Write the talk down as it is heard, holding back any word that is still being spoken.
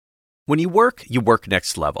When you work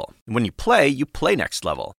next level. And when you play next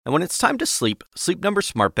level. And when it's time to sleep, Sleep Number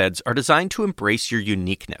smart beds are designed to embrace your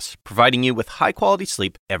uniqueness, providing you with high-quality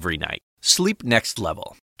sleep every night. Sleep next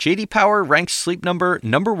level. J.D. Power ranks Sleep Number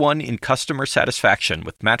number 1 in customer satisfaction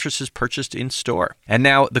with mattresses purchased in-store. And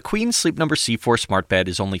now, the Queen Sleep Number C4 smart bed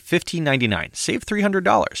is only $1,599. Save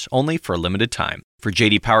 $300, only for a limited time. For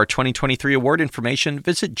J.D. Power 2023 award information,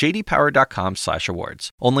 visit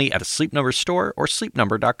jdpower.com/awards. Only at a Sleep Number store or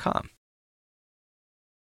sleepnumber.com.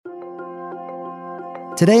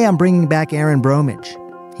 Today, I'm bringing back Aaron Bromage.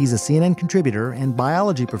 He's a CNN contributor and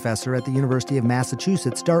biology professor at the University of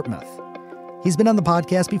Massachusetts, Dartmouth. He's been on the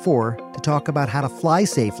podcast before to talk about how to fly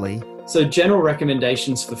safely. So general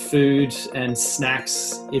recommendations for food and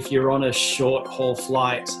snacks if you're on a short haul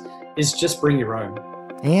flight is just bring your own.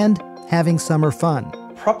 And having summer fun.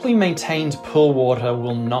 Properly maintained pool water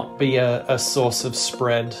will not be a source of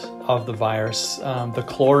spread of the virus. The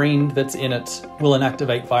chlorine that's in it will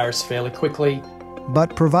inactivate virus fairly quickly.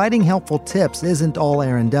 But providing helpful tips isn't all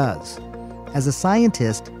Aaron does. As a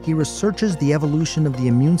scientist, he researches the evolution of the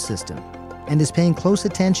immune system and is paying close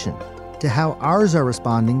attention to how ours are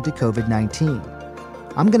responding to COVID-19.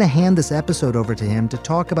 I'm going to hand this episode over to him to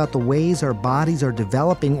talk about the ways our bodies are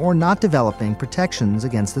developing or not developing protections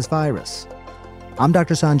against this virus. I'm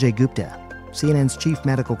Dr. Sanjay Gupta, CNN's chief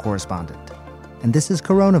medical correspondent, and this is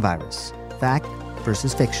Coronavirus, Fact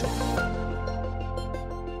versus Fiction.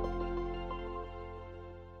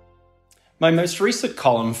 My most recent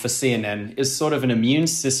column for CNN is sort of an immune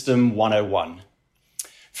system 101.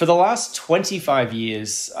 For the last 25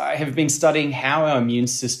 years, I have been studying how our immune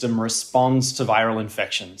system responds to viral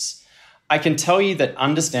infections. I can tell you that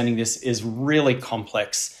understanding this is really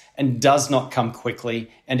complex and does not come quickly,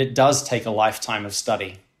 and it does take a lifetime of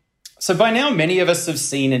study. So by now, many of us have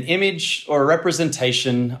seen an image or a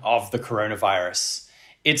representation of the coronavirus.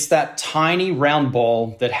 It's that tiny round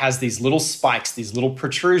ball that has these little spikes, these little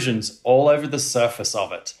protrusions all over the surface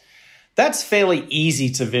of it. That's fairly easy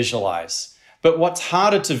to visualize. But what's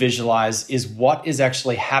harder to visualize is what is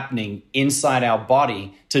actually happening inside our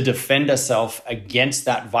body to defend ourselves against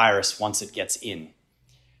that virus once it gets in.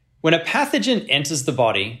 When a pathogen enters the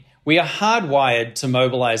body, we are hardwired to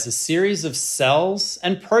mobilize a series of cells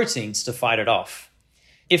and proteins to fight it off.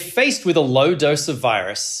 If faced with a low dose of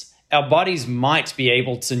virus, our bodies might be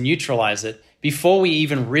able to neutralize it before we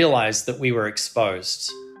even realize that we were exposed.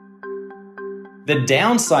 The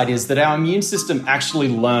downside is that our immune system actually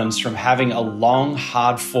learns from having a long,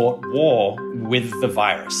 hard-fought war with the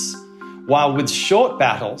virus. While with short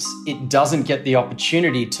battles, it doesn't get the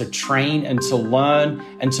opportunity to train and to learn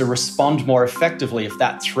and to respond more effectively if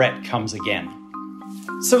that threat comes again.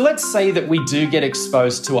 So let's say that we do get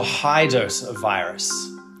exposed to a high dose of virus.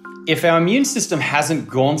 If our immune system hasn't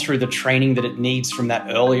gone through the training that it needs from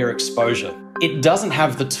that earlier exposure, it doesn't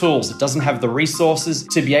have the tools, it doesn't have the resources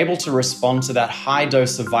to be able to respond to that high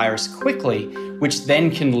dose of virus quickly, which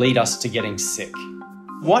then can lead us to getting sick.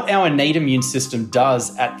 What our innate immune system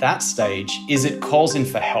does at that stage is it calls in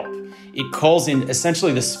for help. It calls in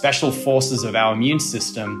essentially the special forces of our immune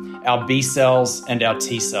system, our B cells and our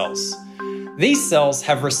T cells. These cells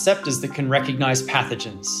have receptors that can recognize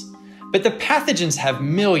pathogens. But the pathogens have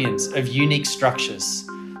millions of unique structures.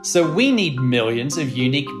 So we need millions of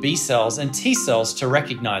unique B cells and T cells to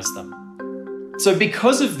recognize them. So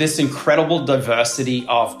because of this incredible diversity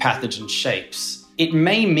of pathogen shapes, it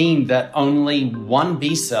may mean that only one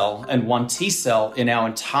B cell and one T cell in our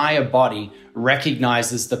entire body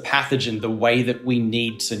recognizes the pathogen the way that we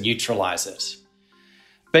need to neutralize it.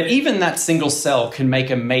 But even that single cell can make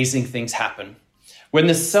amazing things happen. When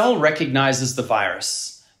the cell recognizes the virus,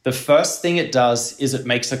 the first thing it does is it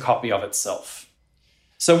makes a copy of itself.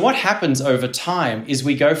 So what happens over time is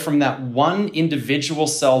we go from that one individual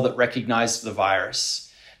cell that recognized the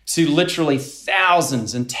virus to literally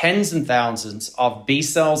thousands and tens and thousands of B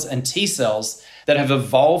cells and T cells that have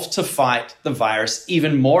evolved to fight the virus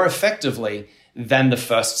even more effectively than the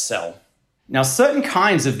first cell. Now, certain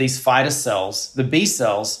kinds of these fighter cells, the B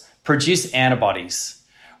cells, produce antibodies.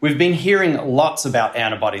 We've been hearing lots about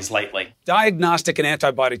antibodies lately. Diagnostic and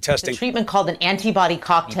antibody testing. The treatment called an antibody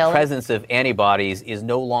cocktail. The presence of antibodies is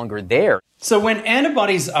no longer there. So when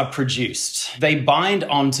antibodies are produced, they bind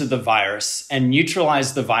onto the virus and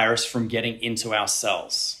neutralize the virus from getting into our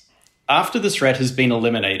cells. After the threat has been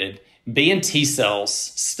eliminated, B and T cells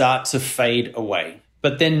start to fade away,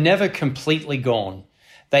 but they're never completely gone.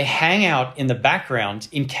 They hang out in the background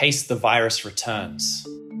in case the virus returns.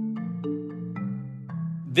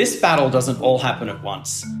 This battle doesn't all happen at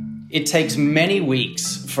once. It takes many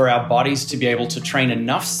weeks for our bodies to be able to train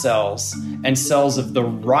enough cells and cells of the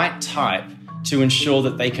right type to ensure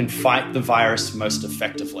that they can fight the virus most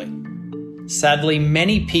effectively. Sadly,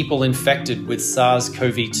 many people infected with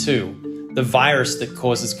SARS-CoV-2, the virus that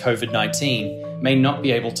causes COVID-19, may not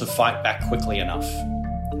be able to fight back quickly enough.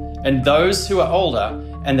 And those who are older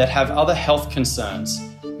and that have other health concerns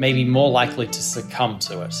may be more likely to succumb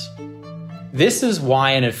to it. This is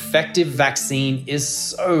why an effective vaccine is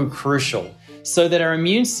so crucial, so that our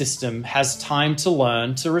immune system has time to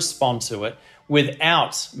learn to respond to it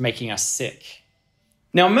without making us sick.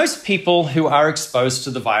 Now, most people who are exposed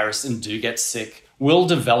to the virus and do get sick will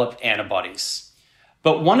develop antibodies.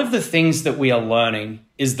 But one of the things that we are learning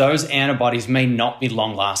is those antibodies may not be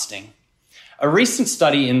long-lasting. A recent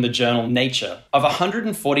study in the journal Nature of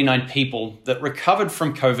 149 people that recovered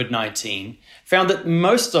from COVID-19 found that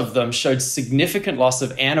most of them showed significant loss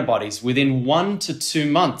of antibodies within 1 to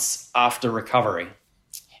 2 months after recovery.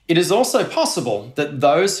 It is also possible that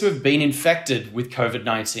those who have been infected with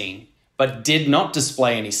COVID-19 but did not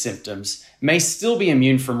display any symptoms may still be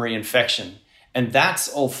immune from reinfection, and that's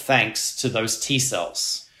all thanks to those T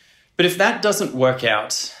cells. But if that doesn't work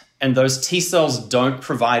out and those T cells don't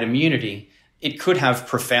provide immunity, it could have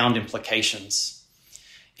profound implications.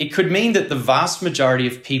 It could mean that the vast majority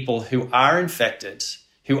of people who are infected,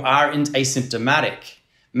 who are asymptomatic,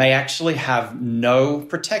 may actually have no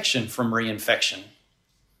protection from reinfection.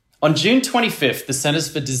 On June 25th, the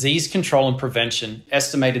Centers for Disease Control and Prevention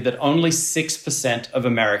estimated that only 6% of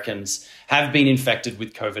Americans have been infected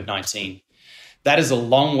with COVID-19. That is a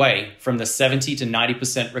long way from the 70 to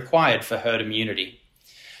 90% required for herd immunity.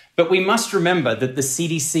 But we must remember that the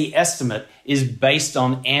CDC estimate is based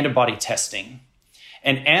on antibody testing.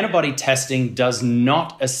 And antibody testing does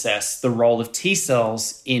not assess the role of T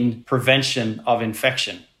cells in prevention of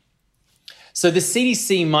infection. So the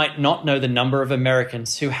CDC might not know the number of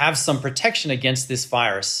Americans who have some protection against this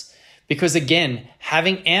virus, because again,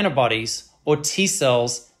 having antibodies or T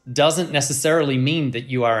cells doesn't necessarily mean that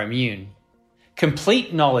you are immune.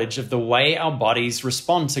 Complete knowledge of the way our bodies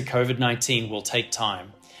respond to COVID-19 will take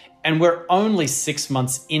time, and we're only 6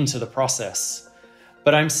 months into the process.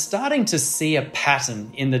 But I'm starting to see a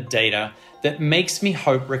pattern in the data that makes me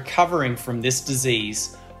hope recovering from this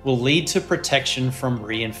disease will lead to protection from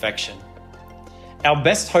reinfection. Our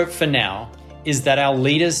best hope for now is that our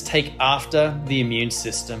leaders take after the immune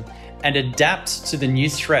system and adapt to the new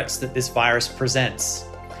threats that this virus presents.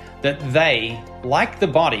 That they, like the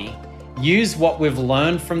body, use what we've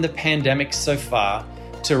learned from the pandemic so far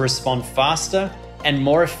to respond faster and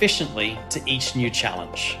more efficiently to each new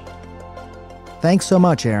challenge. Thanks so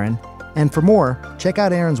much, Aaron. And for more, check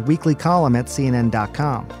out Aaron's weekly column at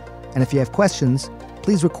CNN.com. And if you have questions,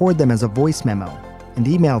 please record them as a voice memo and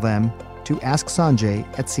email them to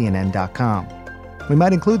asksanjay@cnn.com. We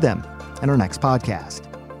might include them in our next podcast.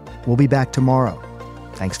 We'll be back tomorrow.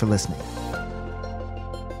 Thanks for listening.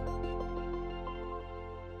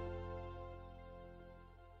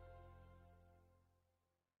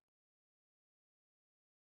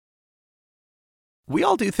 We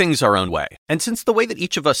all do things our own way. And since the way that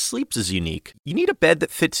each of us sleeps is unique, you need a bed that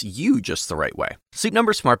fits you just the right way. Sleep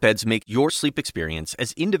Number smart beds make your sleep experience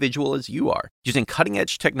as individual as you are, using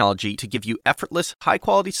cutting-edge technology to give you effortless,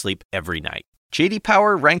 high-quality sleep every night. J.D.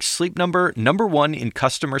 Power ranks Sleep Number #1 in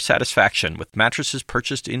customer satisfaction with mattresses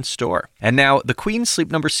purchased in-store. And now, the Queen Sleep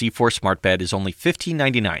Number C4 smart bed is only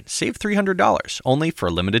 $1,599. Save $300, only for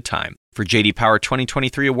a limited time. For J.D. Power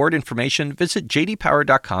 2023 award information, visit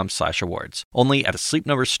jdpower.com/awards. Only at a Sleep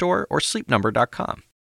Number store or sleepnumber.com.